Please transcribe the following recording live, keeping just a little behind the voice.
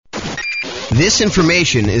This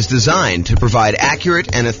information is designed to provide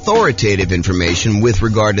accurate and authoritative information with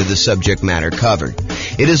regard to the subject matter covered.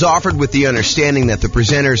 It is offered with the understanding that the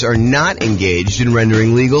presenters are not engaged in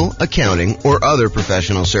rendering legal, accounting, or other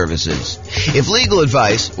professional services. If legal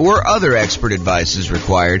advice or other expert advice is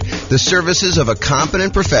required, the services of a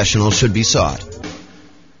competent professional should be sought.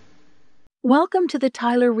 Welcome to the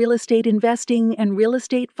Tyler Real Estate Investing and Real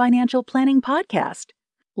Estate Financial Planning Podcast.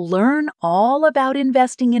 Learn all about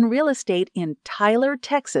investing in real estate in Tyler,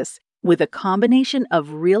 Texas, with a combination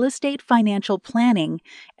of real estate financial planning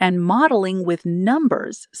and modeling with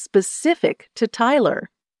numbers specific to Tyler,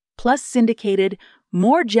 plus syndicated,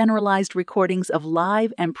 more generalized recordings of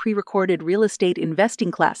live and pre-recorded real estate investing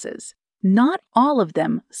classes, not all of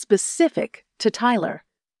them specific to Tyler.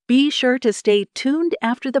 Be sure to stay tuned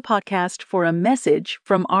after the podcast for a message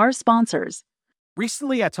from our sponsors.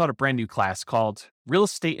 Recently, I taught a brand new class called Real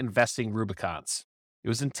Estate Investing Rubicons. It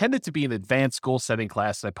was intended to be an advanced goal-setting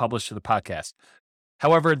class that I published to the podcast.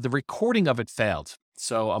 However, the recording of it failed,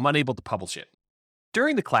 so I'm unable to publish it.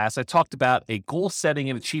 During the class, I talked about a goal-setting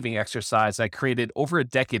and achieving exercise I created over a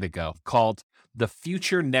decade ago called the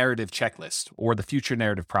Future Narrative Checklist, or the Future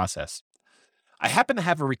Narrative Process. I happen to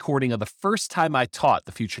have a recording of the first time I taught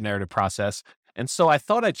the Future Narrative Process, and so I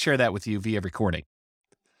thought I'd share that with you via recording.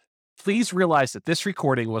 Please realize that this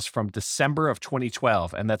recording was from December of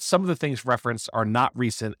 2012 and that some of the things referenced are not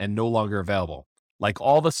recent and no longer available. Like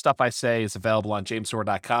all the stuff I say is available on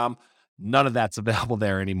jamesorr.com, none of that's available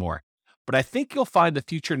there anymore. But I think you'll find the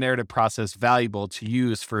future narrative process valuable to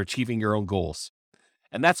use for achieving your own goals.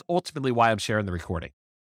 And that's ultimately why I'm sharing the recording.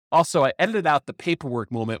 Also, I edited out the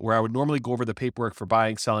paperwork moment where I would normally go over the paperwork for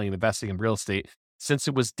buying, selling, and investing in real estate since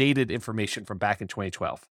it was dated information from back in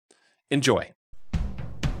 2012. Enjoy.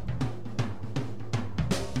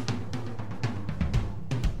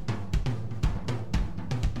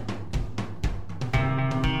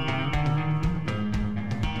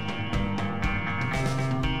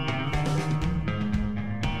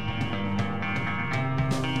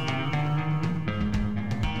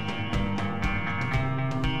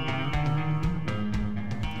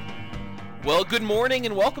 Well, good morning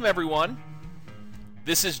and welcome, everyone.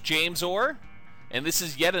 This is James Orr, and this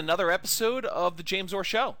is yet another episode of The James Orr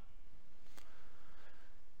Show.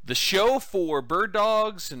 The show for bird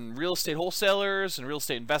dogs and real estate wholesalers and real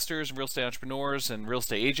estate investors and real estate entrepreneurs and real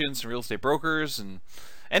estate agents and real estate brokers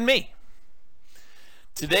and me.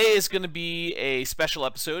 Today is going to be a special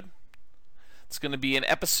episode. It's going to be an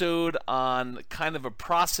episode on kind of a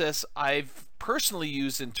process I've personally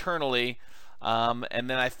used internally, and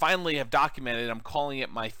then I finally have documented. I'm calling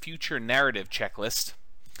it my future narrative checklist.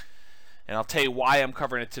 And I'll tell you why I'm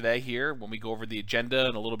covering it today here when we go over the agenda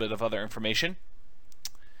and a little bit of other information.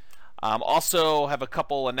 Also have a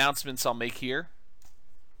couple announcements I'll make here.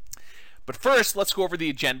 But first, let's go over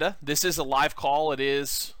the agenda. This is a live call. It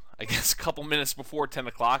is, I guess, a couple minutes before 10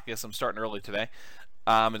 o'clock. I guess I'm starting early today.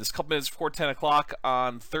 It is a couple minutes before 10 o'clock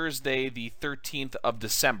on Thursday, the 13th of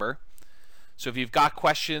December. So if you've got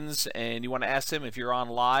questions and you want to ask them, if you're on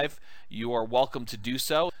live, you are welcome to do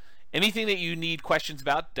so. Anything that you need questions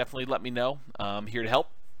about, definitely let me know. I'm here to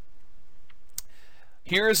help.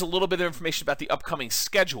 Here is a little bit of information about the upcoming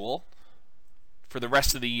schedule for the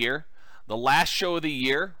rest of the year. The last show of the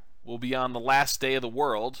year will be on the last day of the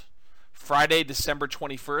world, Friday, December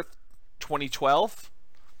 21st, 2012.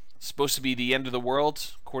 It's supposed to be the end of the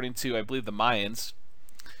world, according to, I believe, the Mayans.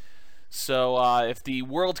 So if the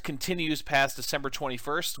world continues past December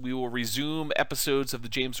 21st, we will resume episodes of the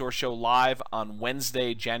James Orr Show live on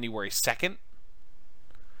Wednesday, January 2nd.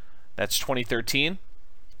 That's 2013.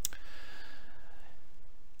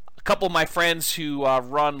 A couple of my friends who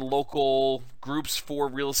run local groups for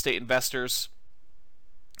real estate investors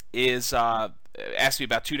asked me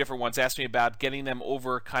about two different ones. Asked me about getting them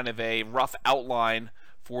over kind of a rough outline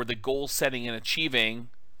for the goal setting and achieving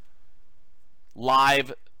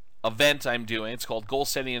live event I'm doing. It's called Goal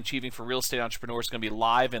Setting and Achieving for Real Estate Entrepreneurs. It's going to be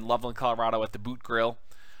live in Loveland, Colorado at the Boot Grill,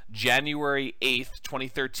 January 8th,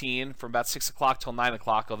 2013, from about 6 o'clock till 9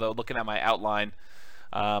 o'clock, although looking at my outline,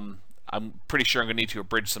 I'm pretty sure I'm going to need to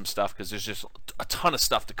abridge some stuff because there's just a ton of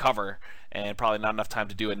stuff to cover and probably not enough time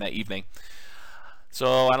to do it in that evening.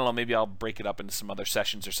 So, I don't know, maybe I'll break it up into some other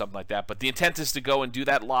sessions or something like that. But the intent is to go and do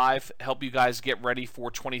that live, help you guys get ready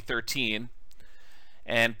for 2013.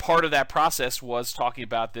 And part of that process was talking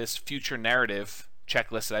about this future narrative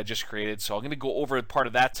checklist that I just created. So I'm going to go over part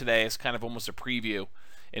of that today as kind of almost a preview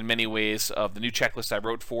in many ways of the new checklist I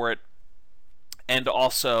wrote for it, and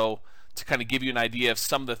also to kind of give you an idea of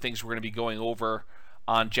some of the things we're going to be going over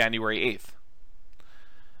on January 8th.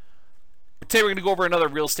 Today we're going to go over another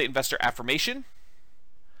real estate investor affirmation.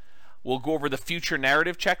 We'll go over the future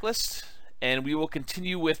narrative checklist, and we will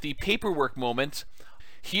continue with the paperwork moment.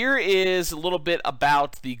 Here is a little bit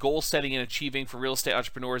about the goal setting and achieving for real estate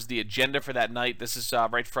entrepreneurs, the agenda for that night. This is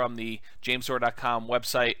right from the jamesor.com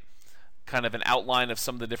website, kind of an outline of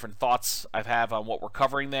some of the different thoughts I have on what we're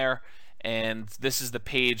covering there. And this is the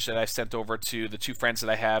page that I sent over to the two friends that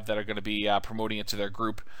I have that are going to be promoting it to their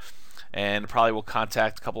group. And probably will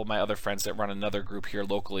contact a couple of my other friends that run another group here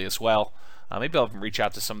locally as well. Maybe I'll even reach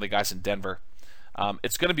out to some of the guys in Denver.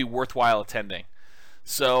 It's going to be worthwhile attending.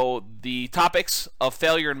 So the topics of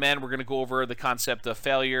failure in men, we're going to go over the concept of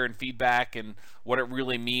failure and feedback and what it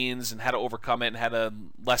really means and how to overcome it and how to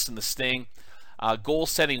lessen the sting. Goal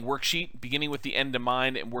setting worksheet, beginning with the end in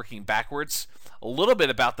mind and working backwards. A little bit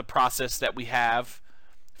about the process that we have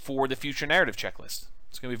for the future narrative checklist.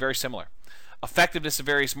 It's going to be very similar. Effectiveness of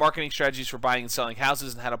various marketing strategies for buying and selling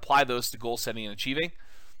houses and how to apply those to goal setting and achieving.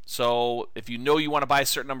 So if you know you want to buy a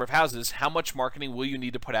certain number of houses, how much marketing will you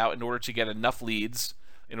need to put out in order to get enough leads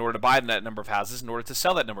in order to buy that number of houses, in order to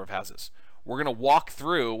sell that number of houses? We're going to walk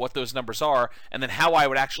through what those numbers are and then how I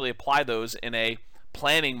would actually apply those in a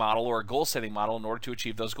planning model or a goal setting model in order to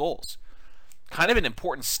achieve those goals. Kind of an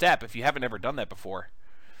important step if you haven't ever done that before.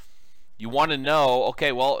 You want to know,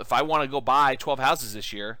 okay, well, if I want to go buy 12 houses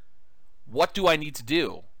this year, what do I need to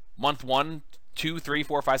do? Month 1, 2, 3,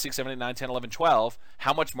 4, 5, 6, 7, 8, 9, 10, 11, 12,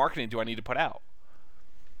 how much marketing do I need to put out?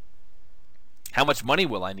 How much money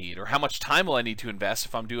will I need? Or how much time will I need to invest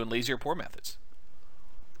if I'm doing lazy or poor methods?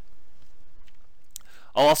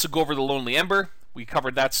 I'll also go over the Lonely Ember. We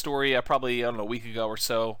covered that story probably, a week ago or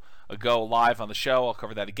so ago live on the show. I'll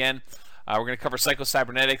cover that again. We're going to cover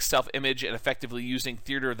psycho-cybernetics, self-image, and effectively using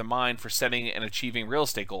theater of the mind for setting and achieving real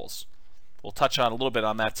estate goals. We'll touch on a little bit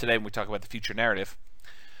on that today when we talk about the future narrative.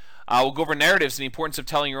 We'll go over narratives and the importance of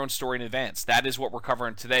telling your own story in advance. That is what we're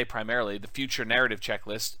covering today primarily. The future narrative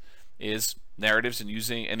checklist is narratives and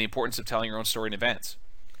the importance of telling your own story in advance.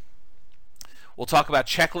 We'll talk about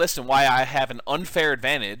checklists and why I have an unfair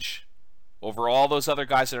advantage over all those other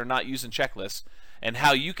guys that are not using checklists, and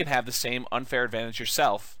how you can have the same unfair advantage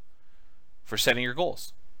yourself for setting your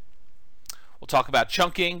goals. We'll talk about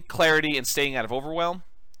chunking, clarity, and staying out of overwhelm.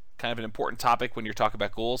 Kind of an important topic when you're talking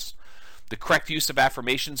about goals. The correct use of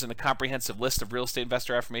affirmations and a comprehensive list of real estate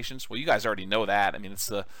investor affirmations. Well, you guys already know that. I mean, it's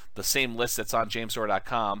the same list that's on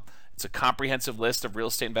jamesor.com. It's a comprehensive list of real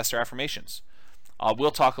estate investor affirmations. We'll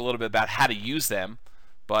talk a little bit about how to use them,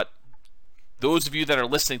 but those of you that are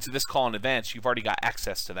listening to this call in advance, you've already got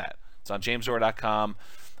access to that. It's on jamesor.com.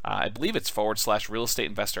 I believe it's / real estate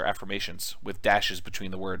investor affirmations with dashes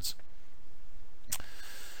between the words.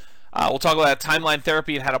 We'll talk about timeline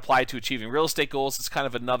therapy and how to apply it to achieving real estate goals. It's kind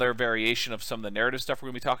of another variation of some of the narrative stuff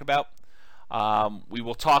we're going to be talking about. We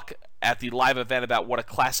will talk at the live event about what a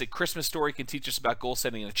classic Christmas story can teach us about goal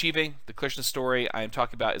setting and achieving. The Christmas story I am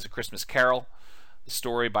talking about is A Christmas Carol, the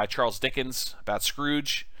story by Charles Dickens about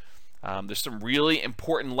Scrooge. There's some really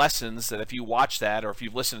important lessons that if you watch that, or if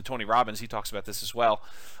you've listened to Tony Robbins, he talks about this as well.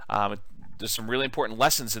 There's some really important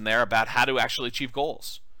lessons in there about how to actually achieve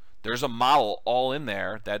goals. There's a model all in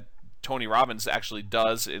there that Tony Robbins actually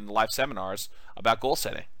does in live seminars about goal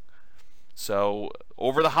setting. So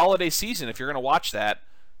over the holiday season, if you're going to watch that,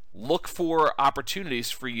 look for opportunities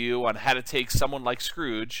for you on how to take someone like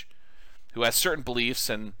Scrooge, who has certain beliefs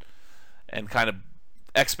and kind of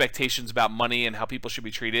expectations about money and how people should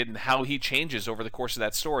be treated, and how he changes over the course of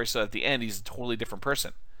that story so at the end he's a totally different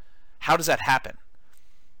person. How does that happen?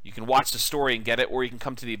 You can watch the story and get it, or you can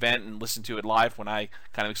come to the event and listen to it live when I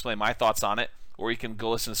kind of explain my thoughts on it, or you can go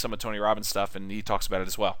listen to some of Tony Robbins' stuff and he talks about it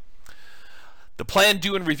as well. The plan,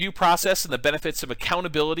 do, and review process and the benefits of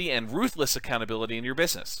accountability and ruthless accountability in your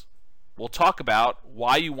business. We'll talk about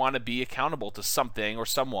why you want to be accountable to something or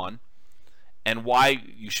someone, and why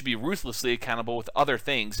you should be ruthlessly accountable with other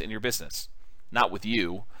things in your business. Not with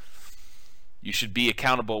you. You should be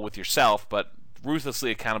accountable with yourself, but ruthlessly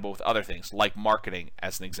accountable with other things, like marketing,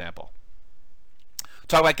 as an example.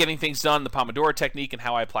 Talk about getting things done, the Pomodoro technique, and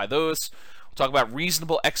how I apply those. We'll talk about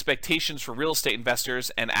reasonable expectations for real estate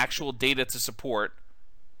investors and actual data to support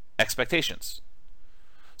expectations.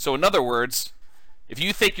 So in other words, if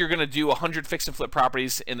you think you're going to do 100 fix and flip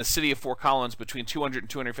properties in the city of Fort Collins between 200 and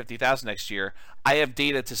 250,000 next year, I have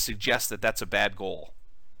data to suggest that that's a bad goal.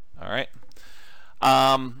 All right.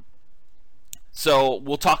 So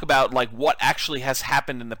we'll talk about like what actually has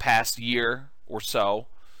happened in the past year or so,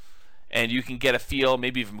 and you can get a feel,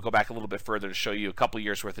 maybe even go back a little bit further to show you a couple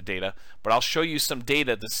years worth of data. But I'll show you some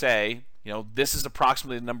data to say, this is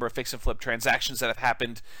approximately the number of fix and flip transactions that have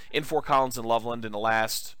happened in Fort Collins and Loveland in the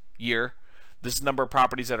last year. this number of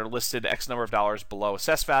properties that are listed X number of dollars below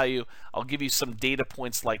assessed value. I'll give you some data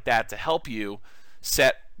points like that to help you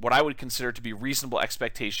set what I would consider to be reasonable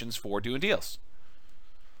expectations for doing deals.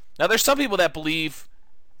 Now, there's some people that believe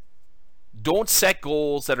don't set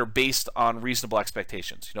goals that are based on reasonable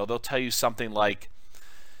expectations. They'll tell you something like,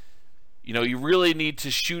 you really need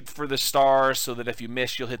to shoot for the stars so that if you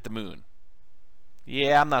miss, you'll hit the moon.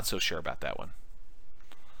 Yeah, I'm not so sure about that one.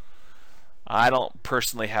 I don't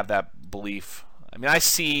personally have that belief. I mean, I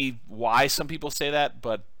see why some people say that,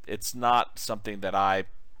 but it's not something that I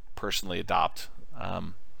personally adopt.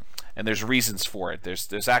 And there's reasons for it.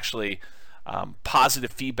 There's actually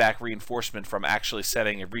positive feedback reinforcement from actually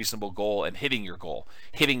setting a reasonable goal and hitting your goal,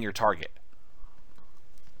 hitting your target.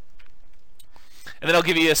 And then I'll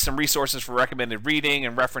give you some resources for recommended reading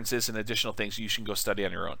and references and additional things you should go study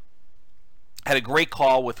on your own. I had a great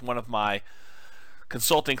call with one of my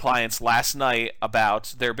consulting clients last night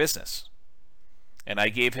about their business. And I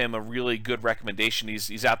gave him a really good recommendation.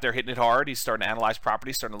 He's out there hitting it hard. He's starting to analyze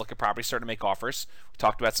properties, starting to look at properties, starting to make offers. We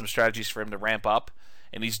talked about some strategies for him to ramp up.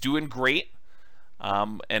 And he's doing great.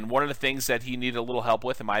 And one of the things that he needed a little help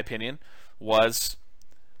with, in my opinion, was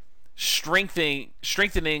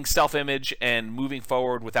strengthening self-image and moving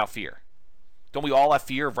forward without fear. Don't we all have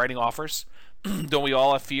fear of writing offers? Don't we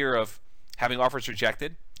all have fear of having offers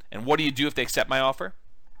rejected? And what do you do if they accept my offer?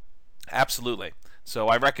 Absolutely. So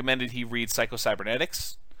I recommended he read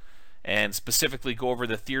Psycho-Cybernetics and specifically go over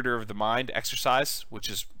the Theater of the Mind exercise, which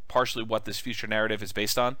is partially what this future narrative is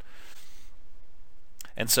based on.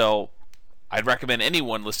 And so I'd recommend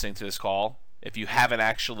anyone listening to this call, if you haven't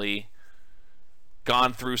actually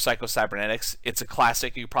gone through Psycho-Cybernetics, it's a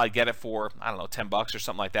classic. You can probably get it for, $10 or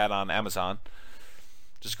something like that on Amazon.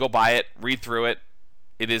 Just go buy it, read through it.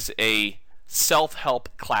 It is a self-help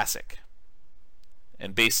classic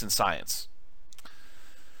and based in science.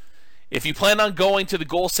 If you plan on going to the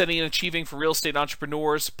goal setting and achieving for real estate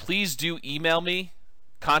entrepreneurs, please do email me,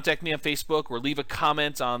 contact me on Facebook, or leave a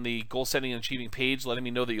comment on the goal setting and achieving page letting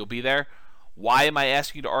me know that you'll be there. Why am I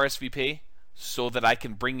asking you to RSVP? So that I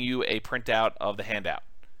can bring you a printout of the handout.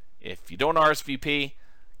 If you don't RSVP,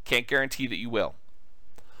 can't guarantee that you will.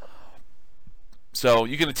 So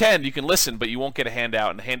you can attend, you can listen, but you won't get a handout,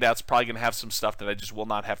 and the handout's probably going to have some stuff that I just will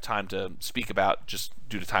not have time to speak about just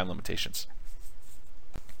due to time limitations.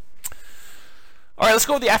 All right, let's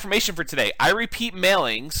go with the affirmation for today. I repeat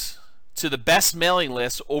mailings to the best mailing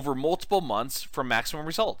list over multiple months for maximum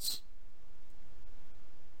results.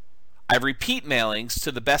 I repeat mailings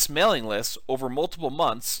to the best mailing lists over multiple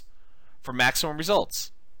months for maximum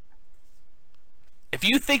results. If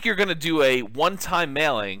you think you're going to do a one-time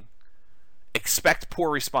mailing, expect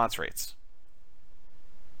poor response rates.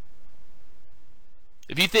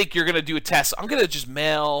 If you think you're going to do a test, I'm going to just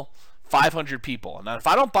mail 500 people. And if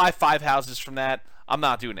I don't buy 5 houses from that, I'm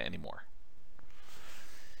not doing it anymore.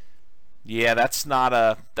 Yeah, that's not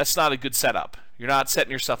a good setup. You're not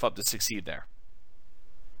setting yourself up to succeed there.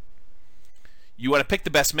 You want to pick the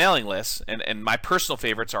best mailing lists, and my personal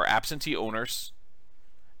favorites are absentee owners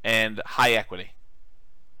and high equity.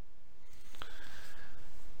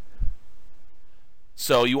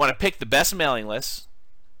 So you want to pick the best mailing lists,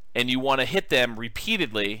 and you want to hit them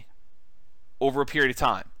repeatedly over a period of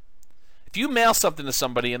time. If you mail something to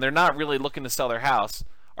somebody and they're not really looking to sell their house,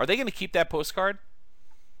 are they going to keep that postcard?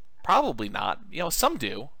 Probably not. Some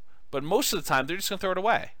do, but most of the time they're just going to throw it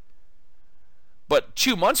away. But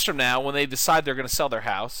 2 months from now, when they decide they're going to sell their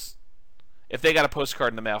house, if they got a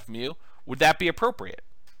postcard in the mail from you, would that be appropriate?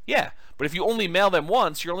 Yeah, but if you only mail them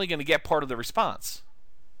once, you're only going to get part of the response.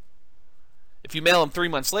 If you mail them 3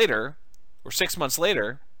 months later, or 6 months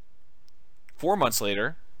later, 4 months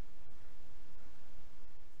later,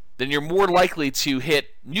 then you're more likely to hit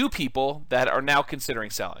new people that are now considering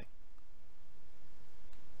selling.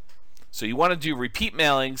 So you want to do repeat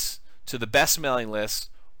mailings to the best mailing list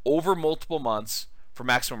over multiple months for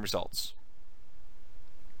maximum results.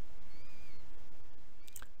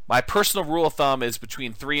 My personal rule of thumb is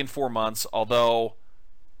between 3 and 4 months, although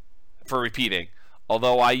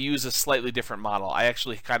I use a slightly different model. I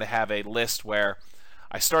actually kind of have a list where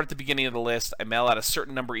I start at the beginning of the list, I mail out a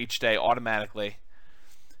certain number each day automatically,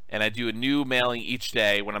 and I do a new mailing each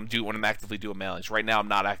day when I'm actively doing mailings. Right now I'm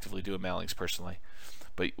not actively doing mailings personally.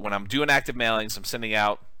 But when I'm doing active mailings, I'm sending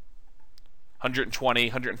out 120,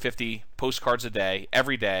 150 postcards a day,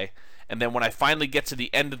 every day. And then when I finally get to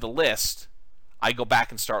the end of the list, I go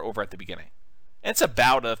back and start over at the beginning. And it's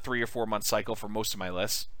about a 3 or 4 month cycle for most of my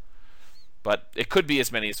lists. But it could be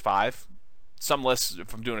as many as 5. Some lists,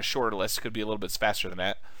 if I'm doing a shorter list, could be a little bit faster than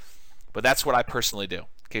that. But that's what I personally do.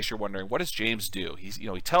 In case you're wondering, what does James do? He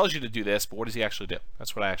tells you to do this, but what does he actually do?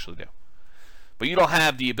 That's what I actually do. But you don't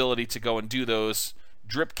have the ability to go and do those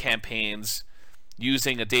drip campaigns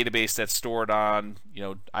using a database that's stored on,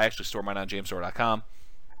 I actually store mine on jamesdoor.com.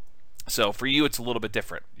 So for you, it's a little bit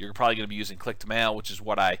different. You're probably going to be using click-to-mail, which is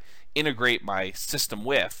what I integrate my system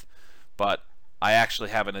with, but I actually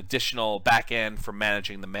have an additional back end for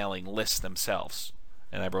managing the mailing lists themselves.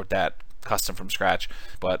 And I wrote that custom from scratch,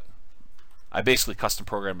 but I basically custom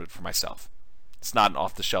programmed it for myself. It's not an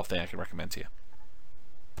off-the-shelf thing I can recommend to you.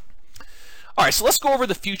 All right, so let's go over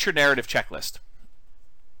the future narrative checklist.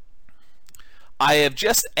 I have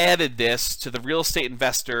just added this to the real estate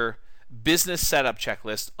investor business setup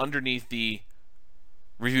checklist underneath the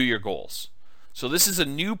review your goals. So this is a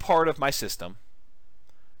new part of my system,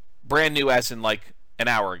 brand new as in like an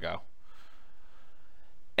hour ago.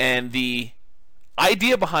 And the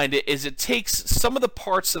idea behind it is it takes some of the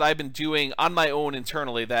parts that I've been doing on my own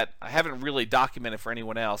internally that I haven't really documented for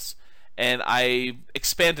anyone else, and I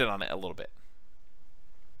expanded on it a little bit.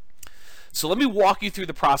 So let me walk you through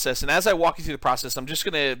the process, and as I walk you through the process, I'm just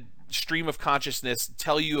going to stream of consciousness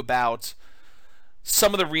tell you about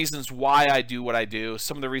some of the reasons why I do what I do,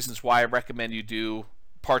 some of the reasons why I recommend you do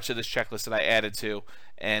parts of this checklist that I added to,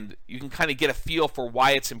 and you can kind of get a feel for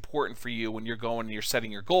why it's important for you when you're going and you're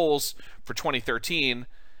setting your goals for 2013,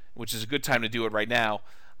 which is a good time to do it right now,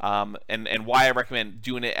 and why I recommend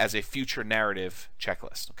doing it as a future narrative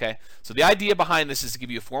checklist. Okay, so the idea behind this is to give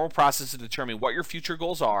you a formal process to determine what your future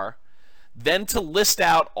goals are, then to list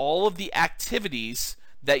out all of the activities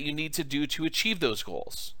that you need to do to achieve those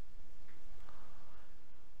goals.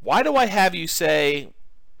 Why do I have you say,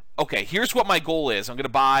 okay, here's what my goal is. I'm going to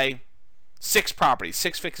buy 6 properties,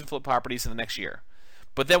 6 fix and flip properties in the next year.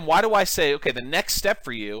 But then why do I say, okay, the next step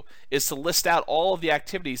for you is to list out all of the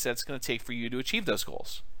activities that it's going to take for you to achieve those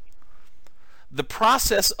goals? The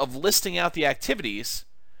process of listing out the activities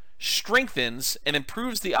strengthens and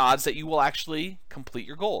improves the odds that you will actually complete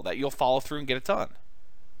your goal, that you'll follow through and get it done.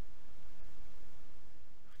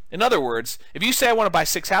 In other words, if you say I want to buy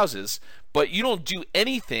 6 houses, but you don't do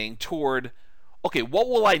anything toward, okay, what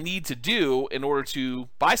will I need to do in order to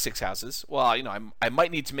buy 6 houses? Well, I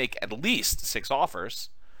might need to make at least 6 offers.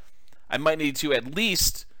 I might need to at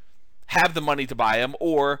least have the money to buy them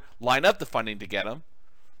or line up the funding to get them.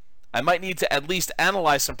 I might need to at least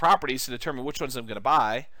analyze some properties to determine which ones I'm going to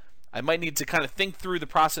buy. I might need to kind of think through the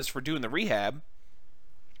process for doing the rehab.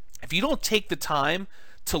 If you don't take the time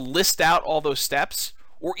to list out all those steps,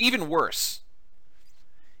 or even worse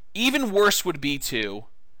would be to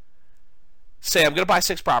say, I'm going to buy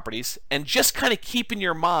 6 properties, and just kind of keep in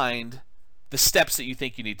your mind the steps that you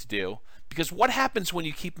think you need to do. Because what happens when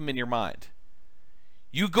you keep them in your mind?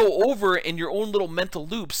 You go over in your own little mental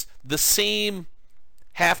loops the same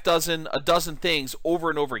half dozen, a dozen things over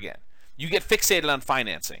and over again. You get fixated on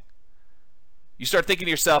financing. You start thinking to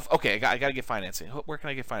yourself, okay, I got to get financing. Where can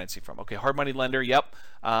I get financing from? Okay, hard money lender, yep.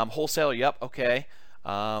 Wholesaler, yep, okay.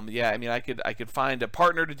 I could find a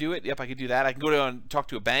partner to do it. Yep, I could do that. I can go and talk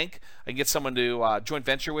to a bank. I can get someone to joint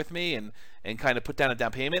venture with me and kind of put down a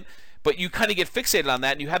down payment. But you kind of get fixated on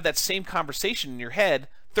that, and you have that same conversation in your head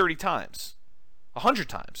 30 times, 100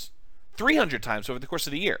 times, 300 times over the course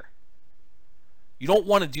of the year. You don't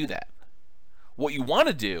want to do that. What you want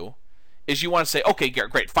to do is you want to say, okay,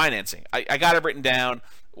 great, financing. I got it written down.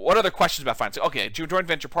 What other questions about financing? Okay, joint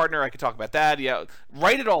venture partner, I could talk about that. Yeah,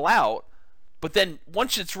 write it all out. But then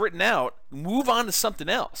once it's written out, move on to something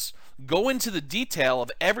else. Go into the detail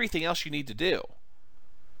of everything else you need to do.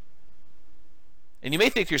 And you may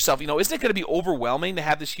think to yourself, isn't it going to be overwhelming to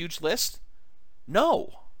have this huge list?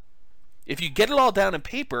 No. If you get it all down in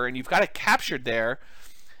paper and you've got it captured there,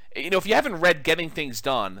 if you haven't read Getting Things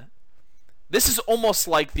Done, this is almost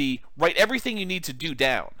like the write everything you need to do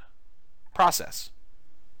down process.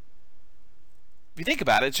 If you think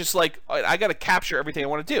about it, it's just like I got to capture everything I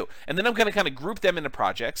want to do. And then I'm going to kind of group them into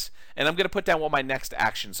projects, and I'm going to put down what my next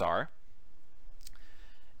actions are.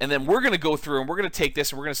 And then we're going to go through and we're going to take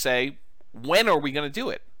this and we're going to say, when are we going to do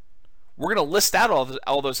it? We're going to list out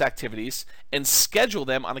all those activities and schedule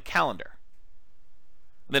them on a calendar.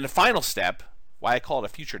 And then the final step, why I call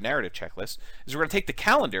it a future narrative checklist, is we're going to take the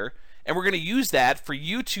calendar and we're going to use that for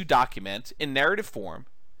you to document in narrative form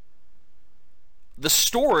the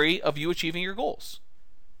story of you achieving your goals.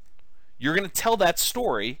 You're going to tell that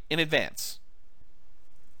story in advance.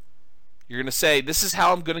 You're going to say, this is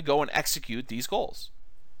how I'm going to go and execute these goals.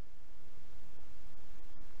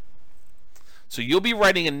 So you'll be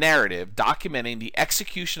writing a narrative documenting the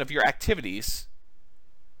execution of your activities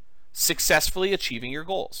successfully achieving your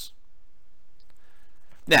goals.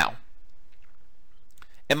 Now,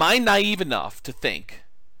 am I naive enough to think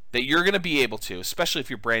that you're going to be able to, especially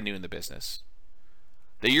if you're brand new in the business,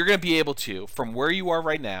 that you're going to be able to, from where you are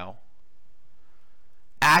right now,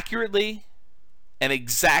 accurately and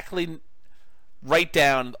exactly write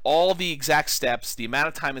down all the exact steps, the amount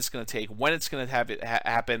of time it's going to take, when it's going to have it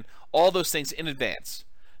happen, all those things in advance.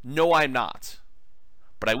 No, I'm not.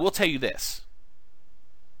 But I will tell you this.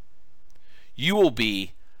 You will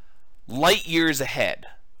be light years ahead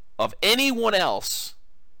of anyone else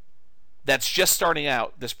that's just starting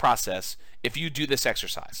out this process if you do this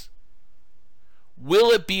exercise.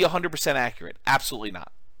 Will it be 100% accurate? Absolutely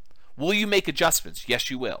not. Will you make adjustments? Yes,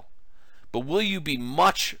 you will. But will you be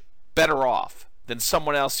much better off than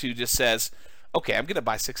someone else who just says, okay, I'm going to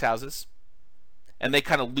buy 6 houses, and they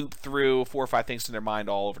kind of loop through 4 or 5 things in their mind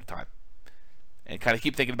all over the time and kind of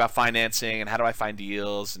keep thinking about financing and how do I find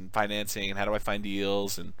deals and financing and how do I find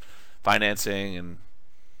deals and financing and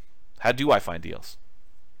how do I find deals?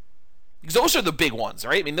 Because those are the big ones,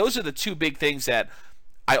 right? I mean, those are the 2 big things that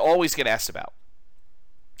I always get asked about.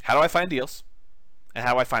 How do I find deals and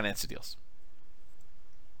how do I finance the deals?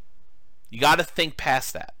 You got to think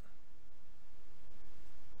past that.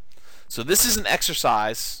 So this is an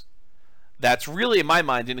exercise that's really, in my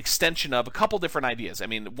mind, an extension of a couple different ideas. I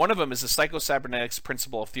mean, one of them is the psycho-cybernetics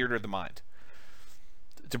principle of theater of the mind.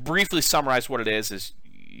 To briefly summarize what it is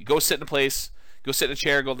you go sit in a place, go sit in a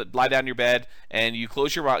chair, go lie down in your bed, and you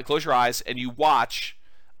close your eyes, and you watch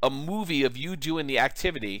a movie of you doing the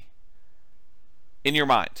activity in your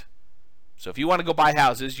mind. So if you want to go buy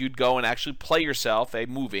houses, you'd go and actually play yourself a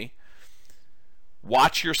movie,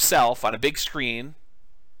 watch yourself on a big screen,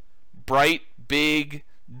 bright, big,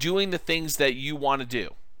 doing the things that you want to do.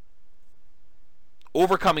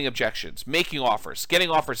 Overcoming objections, making offers, getting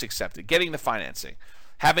offers accepted, getting the financing,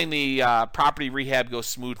 having the property rehab go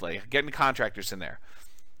smoothly, getting the contractors in there.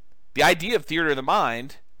 The idea of theater of the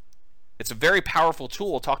mind, it's a very powerful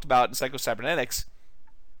tool talked about in psycho-cybernetics,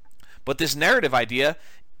 but this narrative idea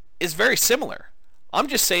is very similar. I'm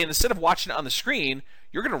just saying instead of watching it on the screen,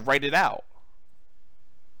 you're going to write it out.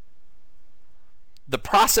 The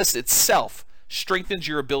process itself strengthens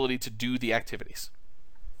your ability to do the activities.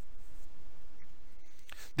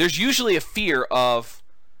 There's usually a fear of,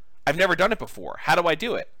 I've never done it before. How do I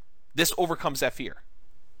do it? This overcomes that fear.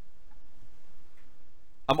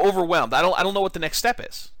 I'm overwhelmed. I don't know what the next step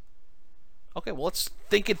is. Okay, well, let's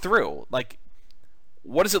think it through. Like,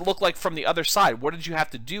 what does it look like from the other side? What did you have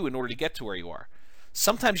to do in order to get to where you are?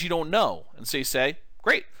 Sometimes you don't know. And so you say,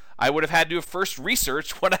 great. I would have had to have first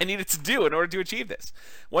researched what I needed to do in order to achieve this.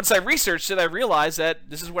 Once I researched it, I realized that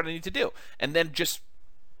this is what I need to do. And then just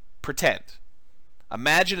pretend.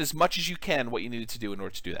 Imagine as much as you can what you needed to do in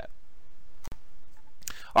order to do that.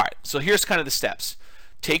 All right, so here's kind of the steps.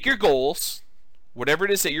 Take your goals, whatever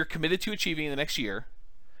it is that you're committed to achieving in the next year,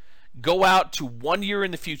 go out to 1 year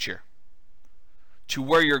in the future to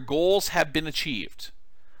where your goals have been achieved.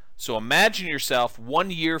 So imagine yourself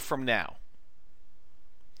 1 year from now.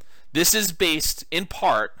 This is based, in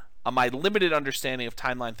part, on my limited understanding of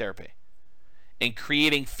timeline therapy and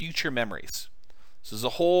creating future memories. So there's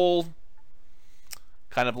a whole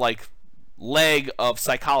kind of like leg of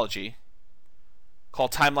psychology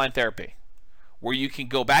called timeline therapy, where you can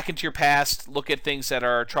go back into your past, look at things that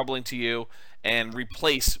are troubling to you, and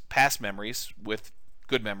replace past memories with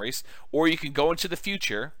good memories. Or you can go into the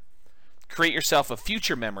future, create yourself a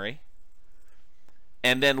future memory,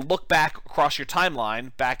 and then look back across your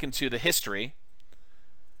timeline, back into the history,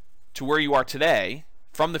 to where you are today,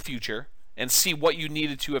 from the future, and see what you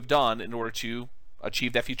needed to have done in order to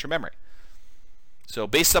achieve that future memory. So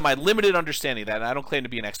based on my limited understanding of that, and I don't claim to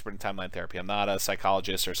be an expert in timeline therapy, I'm not a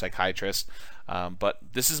psychologist or psychiatrist, but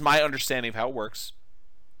this is my understanding of how it works,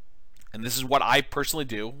 and this is what I personally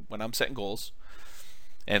do when I'm setting goals,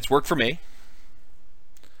 and it's worked for me,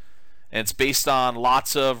 and it's based on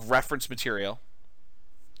lots of reference material,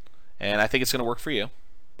 and I think it's going to work for you.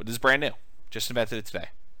 But this is brand new. Just invented it today.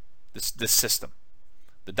 This system.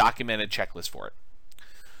 The documented checklist for it.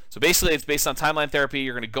 So basically, it's based on timeline therapy.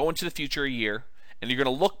 You're going to go into the future a year, and you're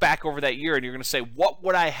going to look back over that year, and you're going to say, what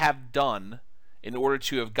would I have done in order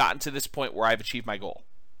to have gotten to this point where I've achieved my goal?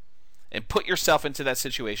 And put yourself into that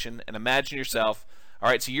situation, and imagine yourself, all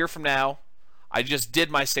right, it's a year from now. I just did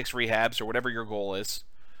my 6 rehabs, or whatever your goal is.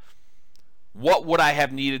 What would I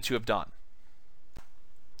have needed to have done?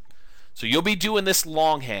 So you'll be doing this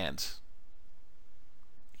longhand,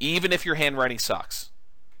 even if your handwriting sucks.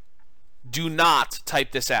 Do not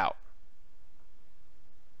type this out.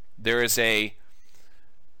 There is a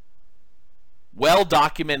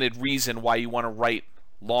well-documented reason why you want to write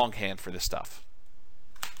longhand for this stuff.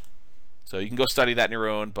 So you can go study that on your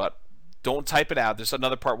own, but don't type it out. There's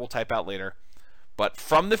another part we'll type out later. But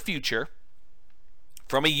from the future,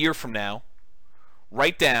 from a year from now,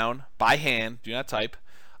 write down by hand, do not type,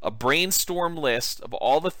 a brainstorm list of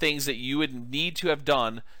all the things that you would need to have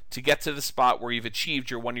done to get to the spot where you've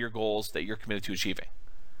achieved one of your goals that you're committed to achieving.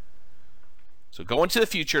 So go into the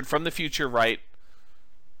future, and from the future, write,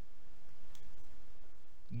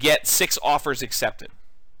 get 6 offers accepted.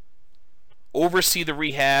 Oversee the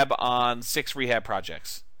rehab on 6 rehab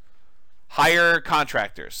projects. Hire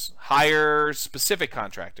contractors. Hire specific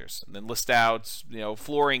contractors. And then list out,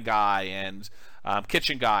 flooring guy and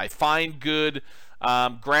kitchen guy. Find good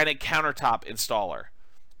granite countertop installer.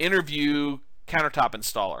 Interview countertop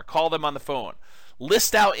installer. Call them on the phone.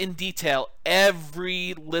 List out in detail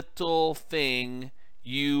every little thing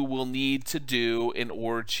you will need to do in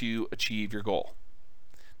order to achieve your goal.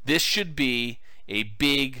 This should be a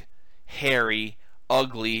big, hairy,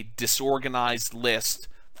 ugly, disorganized list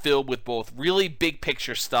filled with both really big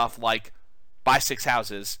picture stuff like buy 6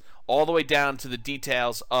 houses, all the way down to the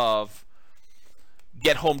details of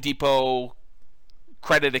get Home Depot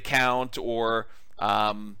credit account or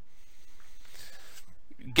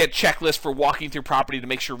get checklist for walking through property to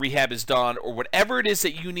make sure rehab is done, or whatever it is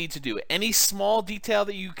that you need to do. Any small detail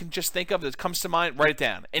that you can just think of that comes to mind, write it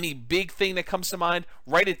down. Any big thing that comes to mind,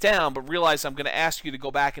 write it down, but realize I'm going to ask you to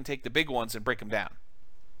go back and take the big ones and break them down.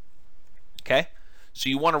 Okay? So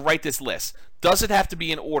you want to write this list. Does it have to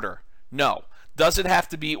be in order? No. Does it have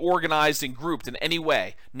to be organized and grouped in any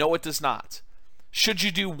way? No, it does not. Should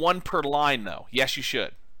you do 1 per line, though? Yes, you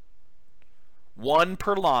should. 1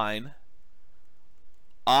 per line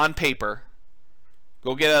on paper.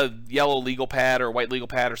 Go get a yellow legal pad or a white legal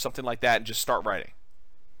pad or something like that and just start writing.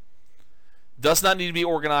 Does not need to be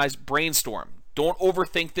organized. Brainstorm. Don't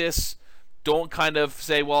overthink this. Don't kind of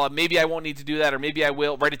say, well, maybe I won't need to do that or maybe I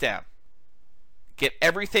will. Write it down. Get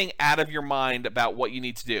everything out of your mind about what you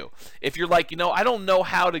need to do. If you're like, I don't know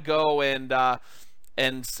how to go and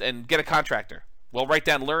get a contractor. Well, write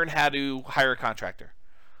down, learn how to hire a contractor.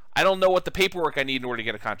 I don't know what the paperwork I need in order to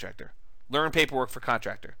get a contractor. Learn paperwork for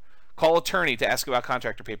contractor. Call attorney to ask about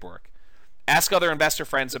contractor paperwork. Ask other investor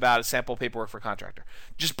friends about a sample paperwork for contractor.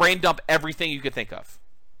 Just brain dump everything you could think of.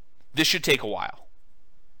 This should take a while.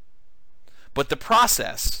 But the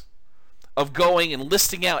process of going and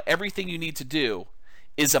listing out everything you need to do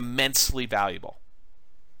is immensely valuable.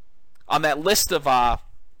 On that list of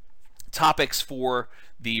topics for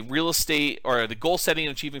the real estate or the goal setting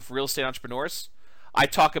and achieving for real estate entrepreneurs, I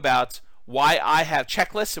talk about why I have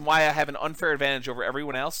checklists and why I have an unfair advantage over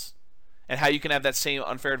everyone else and how you can have that same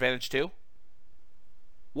unfair advantage too.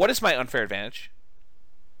 What is my unfair advantage?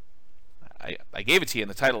 I gave it to you in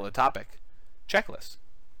the title of the topic. Checklist.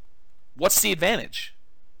 What's the advantage?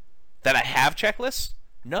 That I have checklists?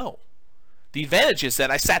 No. The advantage is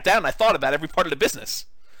that I sat down and I thought about every part of the business.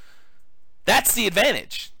 That's the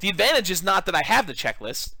advantage. The advantage is not that I have the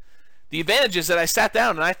checklist. The advantage is that I sat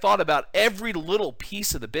down and I thought about every little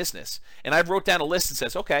piece of the business. And I wrote down a list that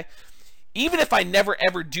says, okay, even if I never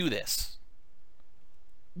ever do this,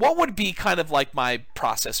 what would be kind of like my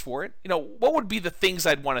process for it? What would be the things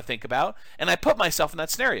I'd want to think about? And I put myself in that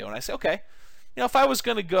scenario and I say, okay, if I was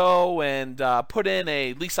going to go and put in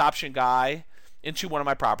a lease option guy into one of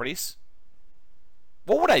my properties,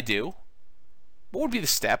 what would I do? What would be the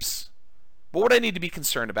steps? What would I need to be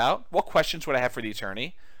concerned about? What questions would I have for the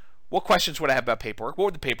attorney? What questions would I have about paperwork? What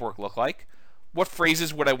would the paperwork look like? What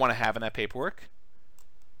phrases would I want to have in that paperwork?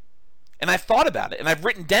 And I've thought about it, and I've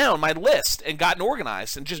written down my list and gotten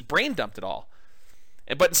organized and just brain dumped it all.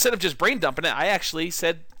 But instead of just brain dumping it, I actually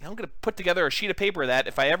said, I'm going to put together a sheet of paper that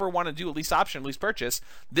if I ever want to do a lease option, lease purchase,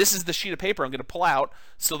 this is the sheet of paper I'm going to pull out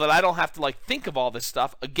so that I don't have to think of all this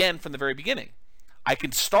stuff again from the very beginning. I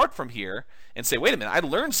can start from here and say, wait a minute, I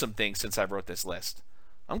learned some things since I wrote this list.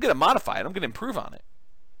 I'm going to modify it. I'm going to improve on it.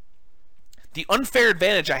 The unfair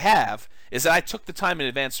advantage I have is that I took the time in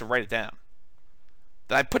advance to write it down.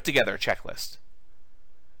 That I put together a checklist.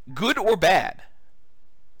 Good or bad.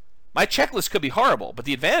 My checklist could be horrible, but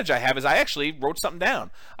the advantage I have is I actually wrote something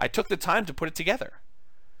down. I took the time to put it together.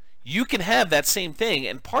 You can have that same thing,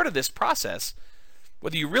 and part of this process,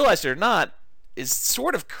 whether you realize it or not, is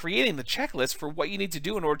sort of creating the checklist for what you need to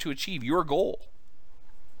do in order to achieve your goal.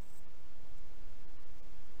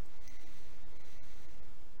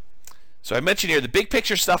 So I mentioned here, the big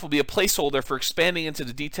picture stuff will be a placeholder for expanding into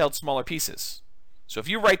the detailed smaller pieces. So if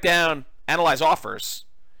you write down analyze offers,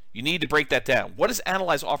 you need to break that down. What does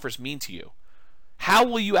analyze offers mean to you? How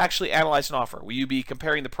will you actually analyze an offer? Will you be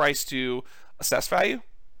comparing the price to assessed value?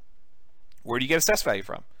 Where do you get assessed value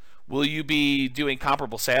from? Will you be doing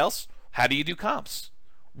comparable sales? How do you do comps?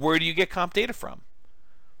 Where do you get comp data from?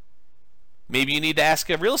 Maybe you need to ask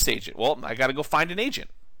a real estate agent. Well, I got to go find an agent.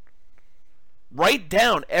 Write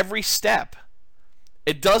down every step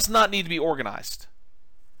It does not need to be organized.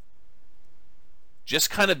 Just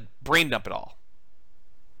kind of brain dump it all.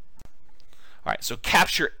 All right, so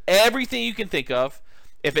capture everything you can think of.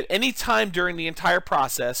 If at any time during the entire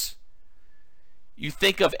process you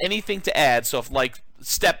think of anything to add, so if like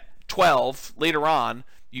step 12 later on,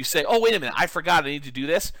 you say, oh, wait a minute, I forgot I need to do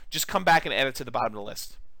this, just come back and add it to the bottom of the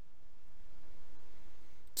list.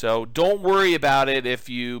 So don't worry about it if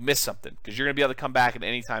you miss something, because you're going to be able to come back at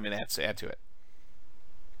any time and add to it.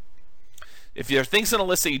 If there are things on a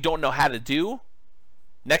list that you don't know how to do,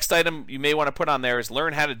 next item you may want to put on there is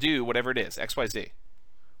learn how to do whatever it is, XYZ.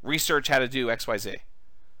 Research how to do XYZ.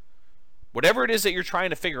 Whatever it is that you're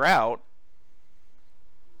trying to figure out,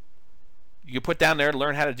 you can put down there,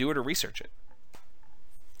 learn how to do it or research it.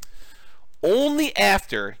 Only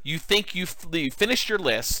after you think you've finished your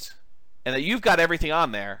list and that you've got everything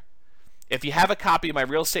on there, if you have a copy of my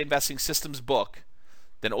Real Estate Investing Systems book,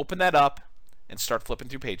 then open that up and start flipping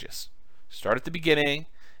through pages. Start at the beginning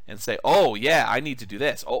and say, oh, yeah, I need to do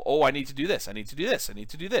this. Oh, I need to do this. I need to do this. I need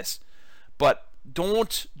to do this. But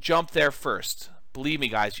don't jump there first. Believe me,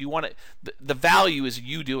 guys, you want it. The value is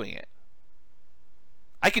you doing it.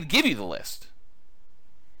 I could give you the list.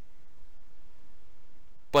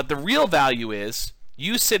 But the real value is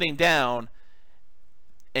you sitting down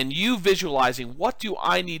and you visualizing, what do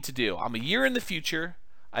I need to do? I'm a year in the future.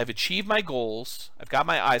 I've achieved my goals. I've got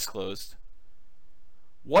my eyes closed.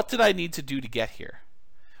 What did I need to do to get here?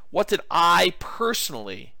 What did I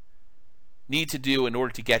personally need to do in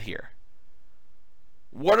order to get here?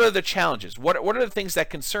 What are the challenges? What are the things that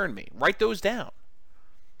concern me? Write those down.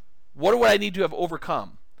 What do I need to have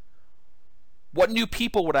overcome? What new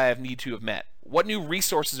people would I need to have met? What new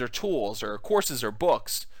resources or tools or courses or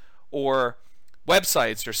books or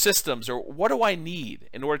websites or systems, or what do I need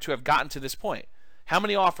in order to have gotten to this point? How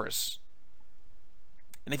many offers?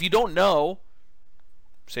 And if you don't know,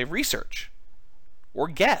 say research or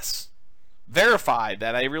guess. Verify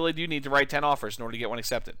that I really do need to write 10 offers in order to get one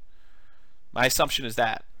accepted. My assumption is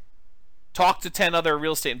that. Talk to 10 other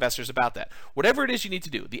real estate investors about that. Whatever it is you need to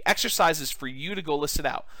do, the exercise is for you to go list it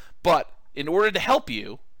out. But in order to help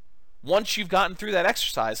you, once you've gotten through that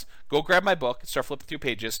exercise, go grab my book and start flipping through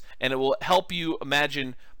pages, and it will help you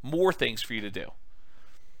imagine more things for you to do.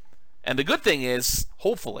 And the good thing is,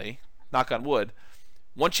 hopefully, knock on wood,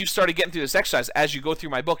 once you've started getting through this exercise, as you go through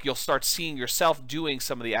my book, you'll start seeing yourself doing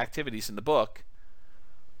some of the activities in the book,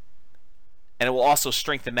 and it will also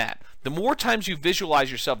strengthen that. The more times you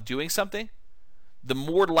visualize yourself doing something, the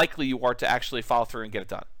more likely you are to actually follow through and get it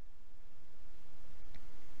done.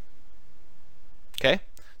 Okay?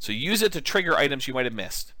 So use it to trigger items you might have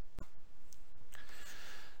missed.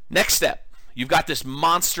 Next step, you've got this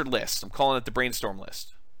monster list. I'm calling it the brainstorm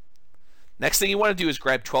list. Next thing you want to do is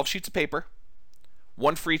grab 12 sheets of paper,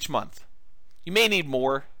 one for each month. You may need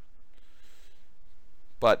more,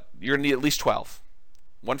 but you're going to need at least 12.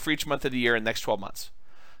 One for each month of the year in the next 12 months.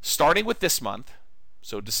 Starting with this month,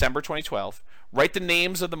 so December 2012, write the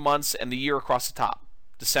names of the months and the year across the top.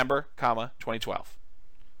 December, 2012.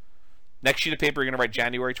 Next sheet of paper, you're going to write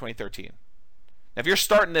January 2013. Now, if you're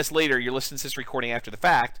starting this later, you're listening to this recording after the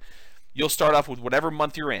fact, you'll start off with whatever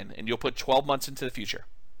month you're in, and you'll put 12 months into the future.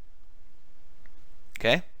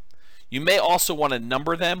 Okay? You may also want to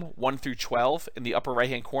number them 1 through 12 in the upper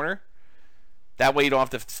right-hand corner. That way you don't have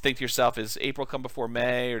to think to yourself, is April come before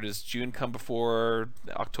May, or does June come before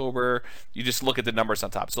October? You just look at the numbers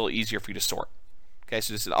on top. It's a little easier for you to sort. Okay,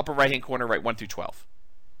 so this is the upper right-hand corner, write 1 through 12.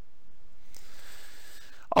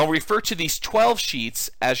 I'll refer to these 12 sheets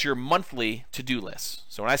as your monthly to-do list.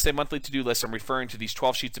 So when I say monthly to-do list, I'm referring to these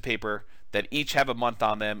 12 sheets of paper that each have a month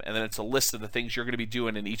on them, and then it's a list of the things you're going to be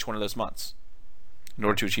doing in each one of those months in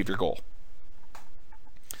order to achieve your goal.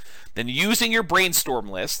 Then using your brainstorm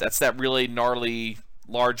list, that's that really gnarly,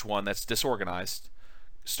 large one that's disorganized,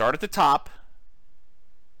 start at the top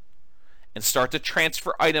and start to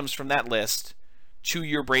transfer items from that list to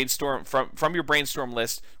your brainstorm, from your brainstorm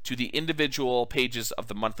list to the individual pages of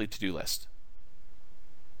the monthly to-do list.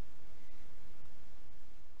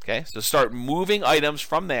 Okay, so start moving items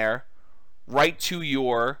from there right to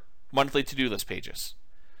your monthly to-do list pages.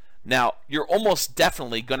 Now, you're almost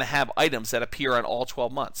definitely going to have items that appear on all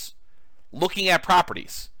 12 months. Looking at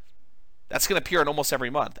properties, that's going to appear in almost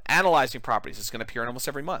every month. Analyzing properties is going to appear in almost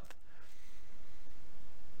every month.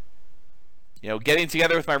 You know, getting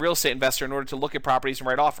together with my real estate investor in order to look at properties and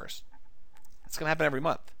write offers. That's going to happen every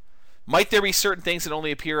month. Might there be certain things that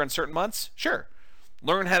only appear on certain months? Sure.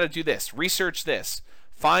 Learn how to do this. Research this.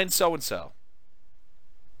 Find so-and-so.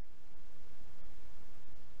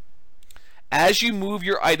 As you move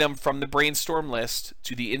your item from the brainstorm list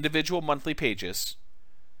to the individual monthly pages,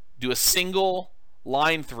 do a single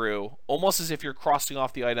line through, almost as if you're crossing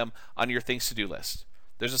off the item on your things to do list.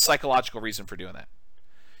 There's a psychological reason for doing that.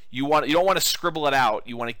 You don't want to scribble it out.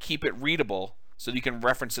 You want to keep it readable so that you can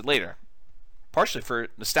reference it later. Partially for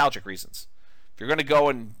nostalgic reasons. If you're going to go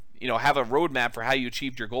and have a roadmap for how you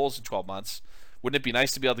achieved your goals in 12 months, wouldn't it be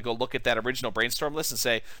nice to be able to go look at that original brainstorm list and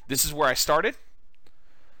say, this is where I started?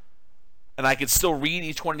 And I could still read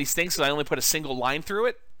each one of these things because I only put a single line through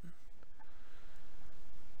it?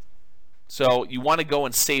 So you want to go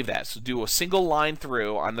and save that. So do a single line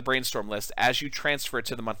through on the brainstorm list as you transfer it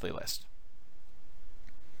to the monthly list.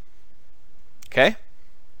 Okay?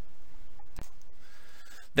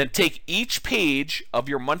 Then take each page of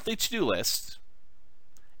your monthly to-do list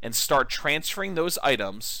and start transferring those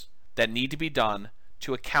items that need to be done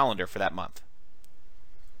to a calendar for that month.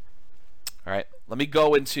 All right, let me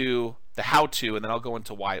go into the how-to, and then I'll go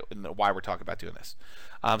into why we're talking about doing this.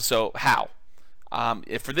 So how?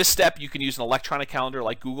 If for this step, you can use an electronic calendar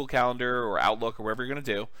like Google Calendar or Outlook or whatever you're going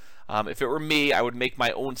to do. If it were me, I would make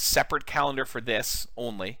my own separate calendar for this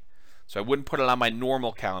only. So I wouldn't put it on my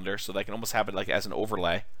normal calendar, so that I can almost have it like as an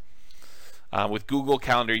overlay. With Google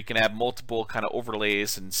Calendar, you can have multiple kind of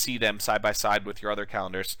overlays and see them side by side with your other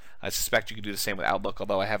calendars. I suspect you could do the same with Outlook,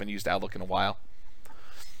 although I haven't used Outlook in a while.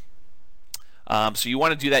 So you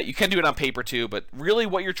want to do that. You can do it on paper too, but really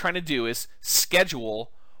what you're trying to do is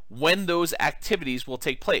schedule when those activities will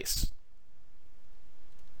take place.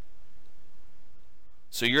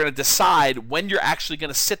 So you're going to decide when you're actually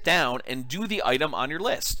going to sit down and do the item on your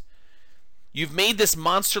list. You've made this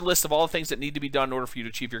monster list of all the things that need to be done in order for you to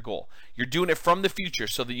achieve your goal. You're doing it from the future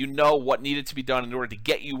so that you know what needed to be done in order to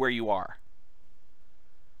get you where you are.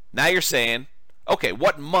 Now you're saying, okay,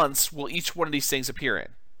 what months will each one of these things appear in?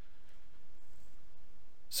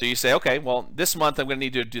 So you say, okay, well, this month I'm going to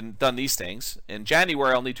need to have done these things. In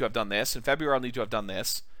January, I'll need to have done this. In February, I'll need to have done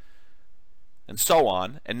this. And so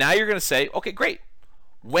on. And now you're going to say, okay, great.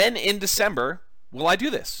 When in December will I do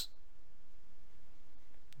this?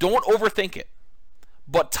 Don't overthink it,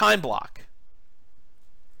 but time block.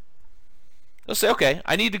 You'll say, okay,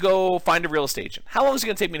 I need to go find a real estate agent. How long is it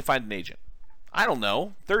going to take me to find an agent? I don't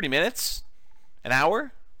know, 30 minutes? An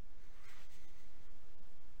hour?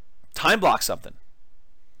 Time block something.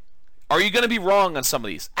 Are you going to be wrong on some of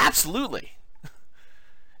these? Absolutely.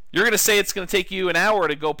 You're going to say it's going to take you an hour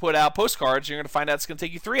to go put out postcards. You're going to find out it's going to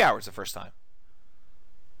take you 3 hours the first time.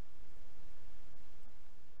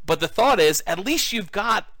 But the thought is, at least you've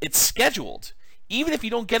got it scheduled. Even if you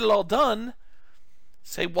don't get it all done,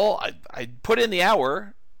 say, well, I put in the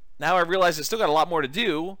hour. Now I realize I still got a lot more to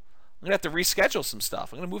do. I'm going to have to reschedule some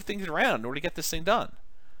stuff. I'm going to move things around in order to get this thing done.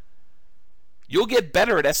 You'll get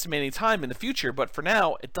better at estimating time in the future, but for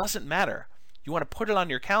now, it doesn't matter. You want to put it on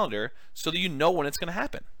your calendar so that you know when it's going to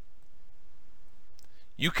happen.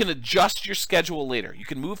 You can adjust your schedule later. You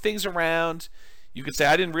can move things around. You can say,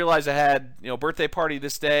 I didn't realize I had a birthday party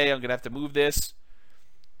this day. I'm going to have to move this.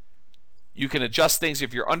 You can adjust things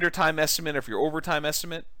if you're under time estimate or if you're over time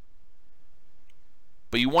estimate.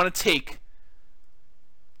 But you want to take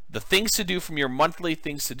the things to do from your monthly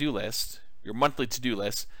things to do list, your monthly to-do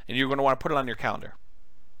list, and you're going to want to put it on your calendar.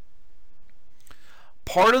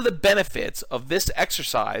 Part of the benefits of this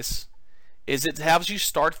exercise is it helps you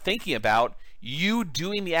start thinking about you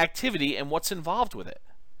doing the activity and what's involved with it.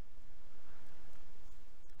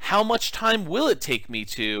 How much time will it take me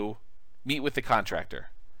to meet with the contractor?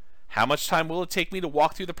 How much time will it take me to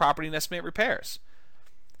walk through the property and estimate repairs?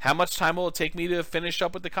 How much time will it take me to finish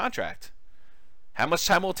up with the contract? How much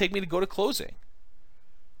time will it take me to go to closing?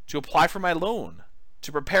 To apply for my loan?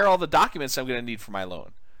 To prepare all the documents I'm going to need for my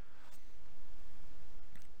loan?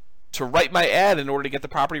 To write my ad in order to get the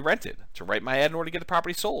property rented? To write my ad in order to get the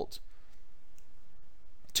property sold?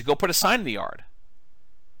 To go put a sign in the yard?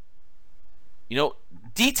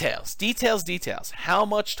 Details. How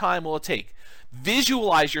much time will it take?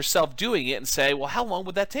 Visualize yourself doing it and say, well, how long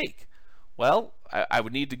would that take? Well, I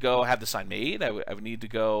would need to go have the sign made. I would need to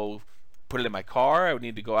go put it in my car. I would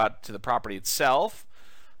need to go out to the property itself.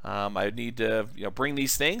 I would need to bring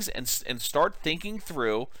these things and start thinking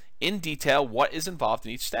through in detail what is involved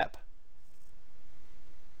in each step.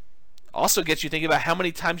 Also gets you thinking about how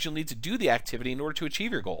many times you'll need to do the activity in order to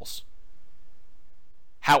achieve your goals.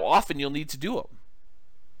 How often you'll need to do them.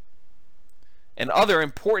 And other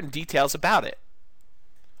important details about it.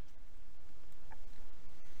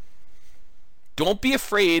 Don't be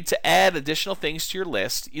afraid to add additional things to your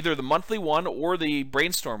list, either the monthly one or the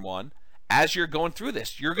brainstorm one, as you're going through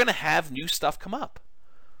this. You're going to have new stuff come up.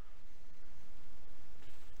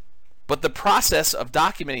 But the process of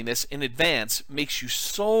documenting this in advance makes you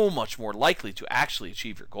so much more likely to actually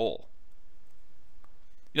achieve your goal.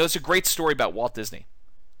 It's a great story about Walt Disney.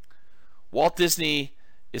 Walt Disney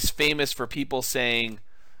is famous for people saying,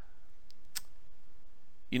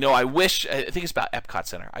 I think it's about Epcot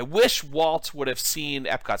Center. I wish Walt would have seen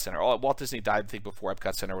Epcot Center. Walt Disney died, I think, before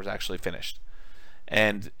Epcot Center was actually finished.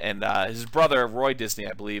 And his brother, Roy Disney,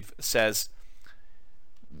 I believe, says,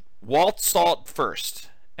 Walt saw it first,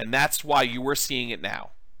 and that's why you were seeing it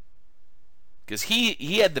now. Because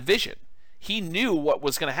he had the vision. He knew what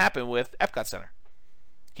was going to happen with Epcot Center.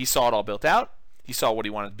 He saw it all built out. He saw what he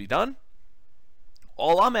wanted to be done.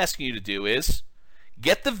 All I'm asking you to do is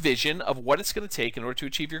get the vision of what it's going to take in order to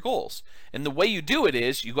achieve your goals. And the way you do it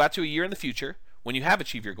is you go out to a year in the future when you have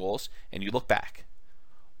achieved your goals and you look back.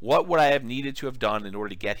 What would I have needed to have done in order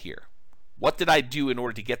to get here? What did I do in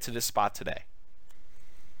order to get to this spot today?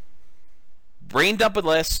 Brain dump a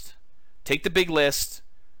list, take the big list,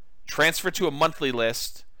 transfer to a monthly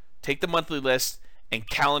list, take the monthly list, and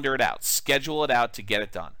calendar it out. Schedule it out to get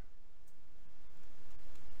it done.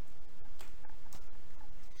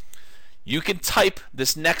 You can type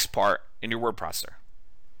this next part in your word processor.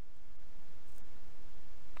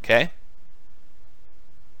 Okay?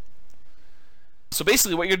 So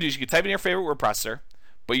basically what you're going to do is you can type in your favorite word processor,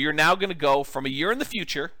 but you're now going to go from a year in the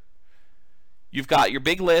future. You've got your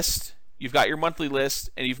big list, you've got your monthly list,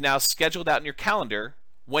 and you've now scheduled out in your calendar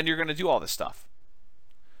when you're going to do all this stuff.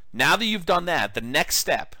 Now that you've done that, the next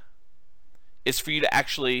step is for you to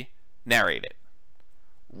actually narrate it.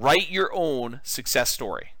 Write your own success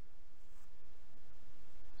story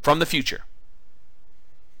from the future.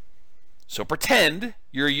 So pretend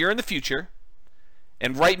you're a year in the future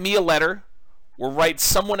and write me a letter, or write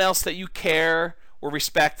someone else that you care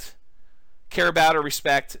about or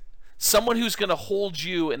respect, someone who's going to hold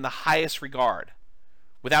you in the highest regard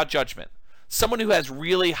without judgment, someone who has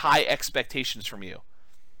really high expectations from you.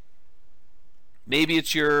 Maybe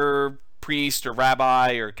it's your priest or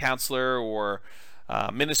rabbi or counselor or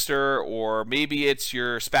minister, or maybe it's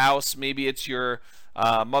your spouse, maybe it's your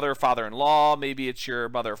mother or father-in-law, maybe it's your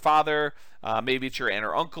mother or father, maybe it's your aunt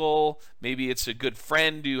or uncle, maybe it's a good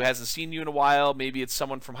friend who hasn't seen you in a while, maybe it's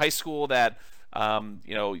someone from high school that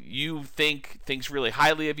you think thinks really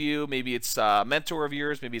highly of you, maybe it's a mentor of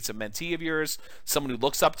yours, maybe it's a mentee of yours, someone who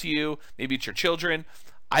looks up to you, maybe it's your children.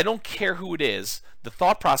 I don't care who it is. The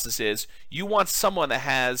thought process is you want someone that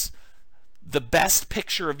has the best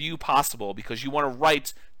picture of you possible, because you want to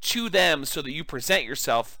write to them so that you present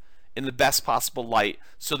yourself in the best possible light,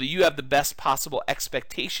 so that you have the best possible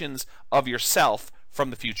expectations of yourself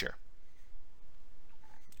from the future.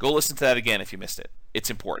 Go listen to that again if you missed it. It's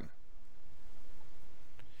important.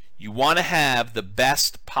 You want to have the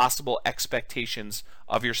best possible expectations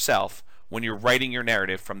of yourself when you're writing your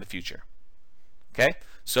narrative from the future. Okay?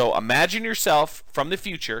 So imagine yourself from the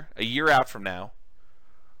future, a year out from now,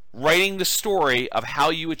 writing the story of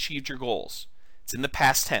how you achieved your goals. It's in the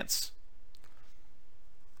past tense.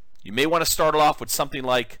 You may want to start off with something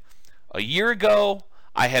like, a year ago,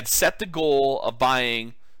 I had set the goal of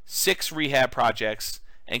buying 6 rehab projects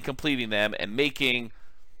and completing them and making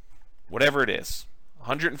whatever it is,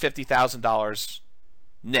 $150,000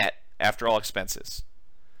 net after all expenses.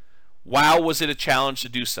 Wow, was it a challenge to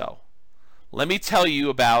do so? Let me tell you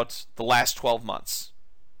about the last 12 months.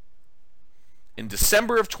 In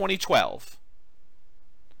December of 2012,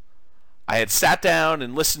 I had sat down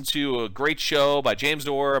and listened to a great show by James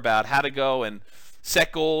Orr about how to go and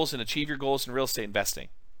set goals and achieve your goals in real estate investing.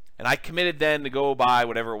 And I committed then to go buy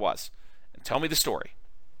whatever it was. And tell me the story.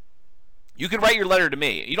 You can write your letter to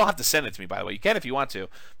me. You don't have to send it to me, by the way. You can if you want to,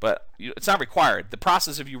 but it's not required. The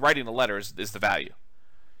process of you writing the letter is the value.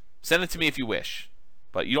 Send it to me if you wish,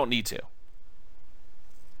 but you don't need to.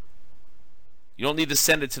 You don't need to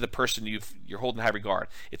send it to the person you're holding in high regard.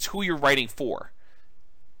 It's who you're writing for.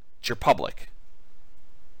 It's your public.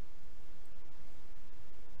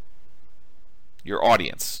 Your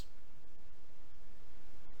audience.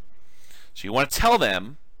 So you want to tell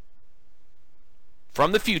them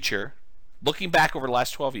from the future, looking back over the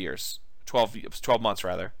last 12 years, 12 months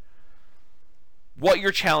rather, what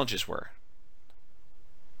your challenges were.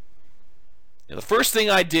 The first thing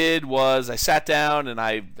I did was I sat down and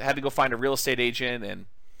I had to go find a real estate agent, and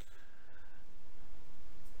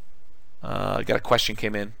I got a question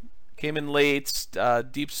came in late.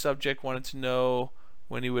 Deep subject, wanted to know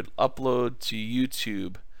when he would upload to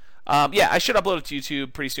YouTube. Yeah, I should upload it to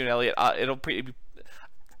YouTube pretty soon, Elliot.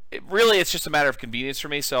 It's just a matter of convenience for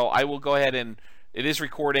me, so I will go ahead and it is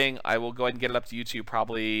recording. I will go ahead and get it up to YouTube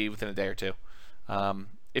probably within a day or two.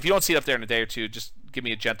 If you don't see it up there in a day or two, just give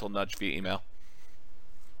me a gentle nudge via email.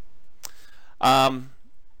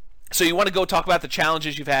 So you want to go talk about the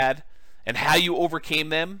challenges you've had and how you overcame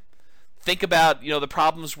them. Think about, the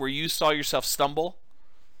problems where you saw yourself stumble.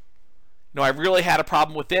 I really had a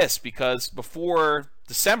problem with this because before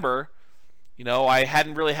December, I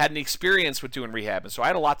hadn't really had any experience with doing rehab, and so I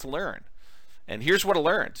had a lot to learn. And here's what I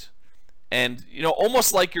learned. And,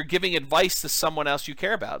 almost like you're giving advice to someone else you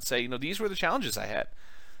care about. Say, these were the challenges I had.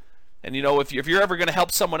 And, if you're ever going to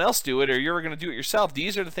help someone else do it or you're ever going to do it yourself,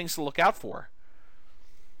 these are the things to look out for.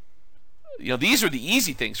 These are the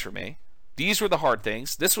easy things for me. These were the hard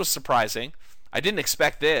things. This was surprising. I didn't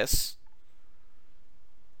expect this.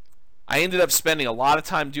 I ended up spending a lot of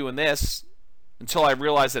time doing this until I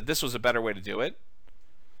realized that this was a better way to do it.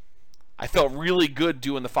 I felt really good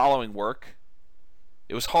doing the following work.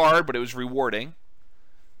 It was hard, but it was rewarding.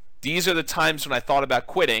 These are the times when I thought about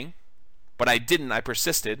quitting, but I didn't. I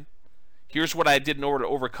persisted. Here's what I did in order to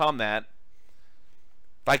overcome that.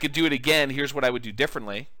 If I could do it again, here's what I would do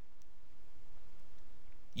differently.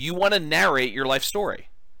 You want to narrate your life story.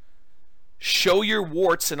 Show your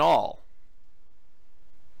warts and all.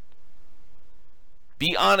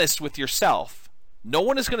 Be honest with yourself. No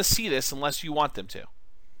one is going to see this unless you want them to.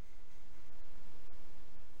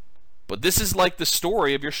 But this is like the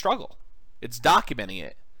story of your struggle. It's documenting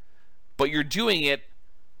it. But you're doing it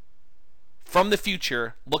from the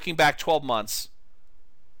future, looking back 12 months,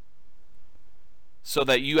 so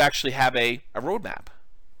that you actually have a roadmap.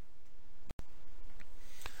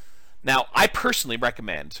 Now, I personally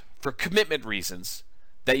recommend, for commitment reasons,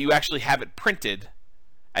 that you actually have it printed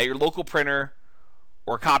at your local printer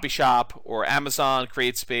or copy shop or Amazon,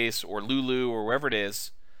 CreateSpace, or Lulu, or wherever it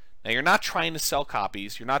is. Now, you're not trying to sell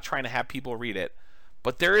copies. You're not trying to have people read it.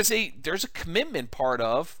 But there's a commitment part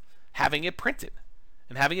of having it printed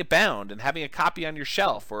and having it bound and having a copy on your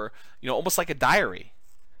shelf, or almost like a diary.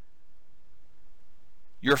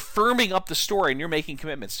 You're firming up the story and you're making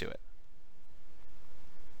commitments to it.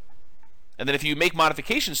 And then if you make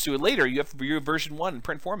modifications to it later, you have to review version 1 in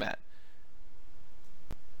print format.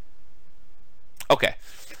 Okay.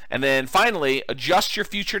 And then finally, adjust your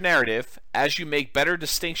future narrative as you make better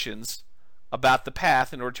distinctions about the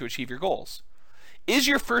path in order to achieve your goals. Is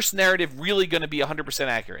your first narrative really going to be 100%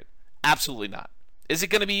 accurate? Absolutely not. Is it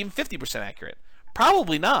going to be even 50% accurate?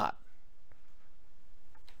 Probably not.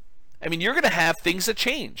 I mean, you're going to have things that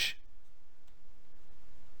change.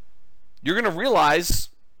 You're going to realize,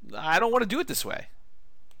 I don't want to do it this way.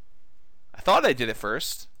 I thought I did it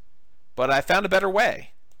first, but I found a better way.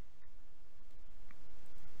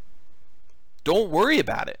 Don't worry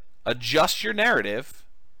about it. Adjust your narrative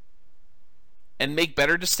and make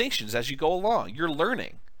better distinctions as you go along. You're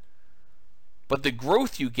learning. But the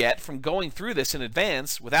growth you get from going through this in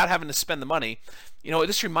advance without having to spend the money,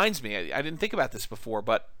 this reminds me, I didn't think about this before,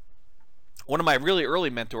 but one of my really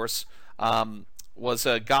early mentors was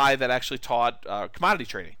a guy that actually taught commodity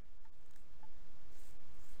trading.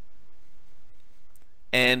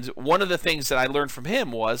 And one of the things that I learned from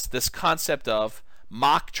him was this concept of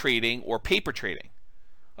mock trading or paper trading,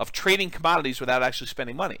 of trading commodities without actually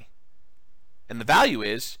spending money. And the value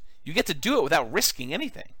is you get to do it without risking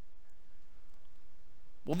anything.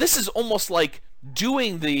 Well, this is almost like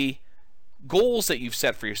doing the goals that you've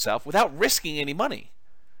set for yourself without risking any money.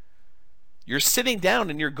 You're sitting down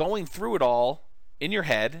and you're going through it all in your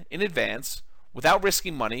head in advance without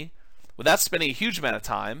risking money, without spending a huge amount of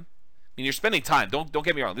time. I mean, you're spending time. Don't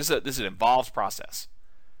get me wrong. This is an involved process.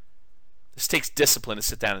 This takes discipline to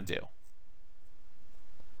sit down and do.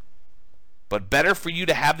 But better for you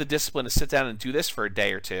to have the discipline to sit down and do this for a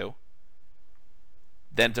day or two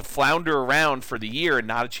than to flounder around for the year and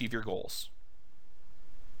not achieve your goals.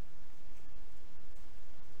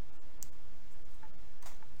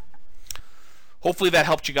 Hopefully that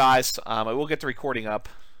helped you guys. I will get the recording up.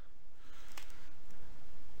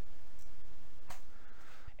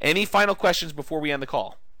 Any final questions before we end the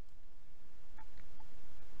call?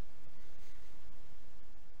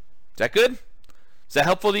 Is that good? Is that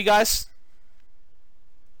helpful to you guys?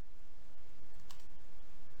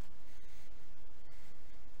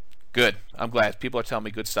 Good. I'm glad. People are telling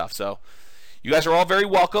me good stuff. So you guys are all very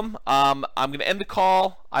welcome. I'm going to end the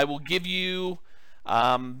call. I will give you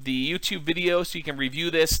the YouTube video so you can review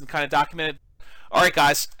this and kind of document it. All right,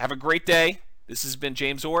 guys. Have a great day. This has been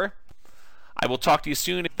James Orr. I will talk to you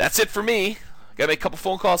soon. That's it for me. Got to make a couple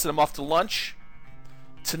phone calls and I'm off to lunch.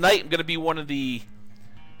 Tonight I'm going to be one of the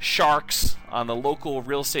sharks on the local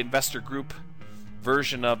real estate investor group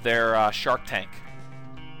version of their Shark Tank.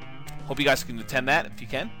 Hope you guys can attend that if you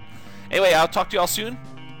can. Anyway, I'll talk to you all soon.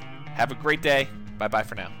 Have a great day. Bye-bye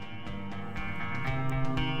for now.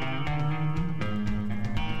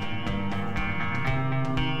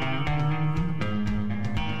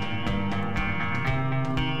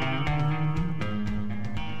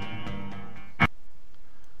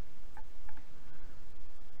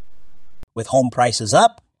 With home prices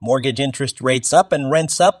up, mortgage interest rates up, and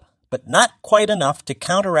rents up, but not quite enough to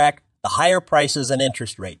counteract the higher prices and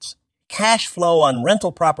interest rates. Cash flow on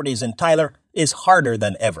rental properties in Tyler is harder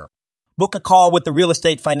than ever. Book a call with the Real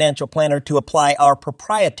Estate Financial Planner to apply our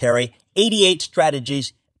proprietary 88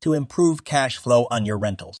 strategies to improve cash flow on your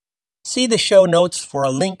rentals. See the show notes for a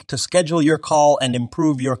link to schedule your call and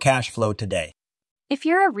improve your cash flow today. If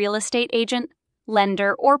you're a real estate agent,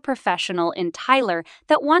 lender, or professional in Tyler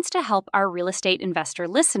that wants to help our real estate investor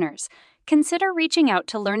listeners, consider reaching out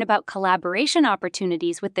to learn about collaboration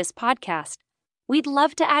opportunities with this podcast. We'd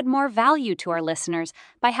love to add more value to our listeners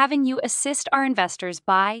by having you assist our investors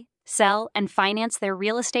buy, sell, and finance their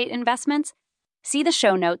real estate investments. See the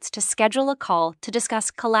show notes to schedule a call to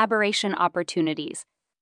discuss collaboration opportunities.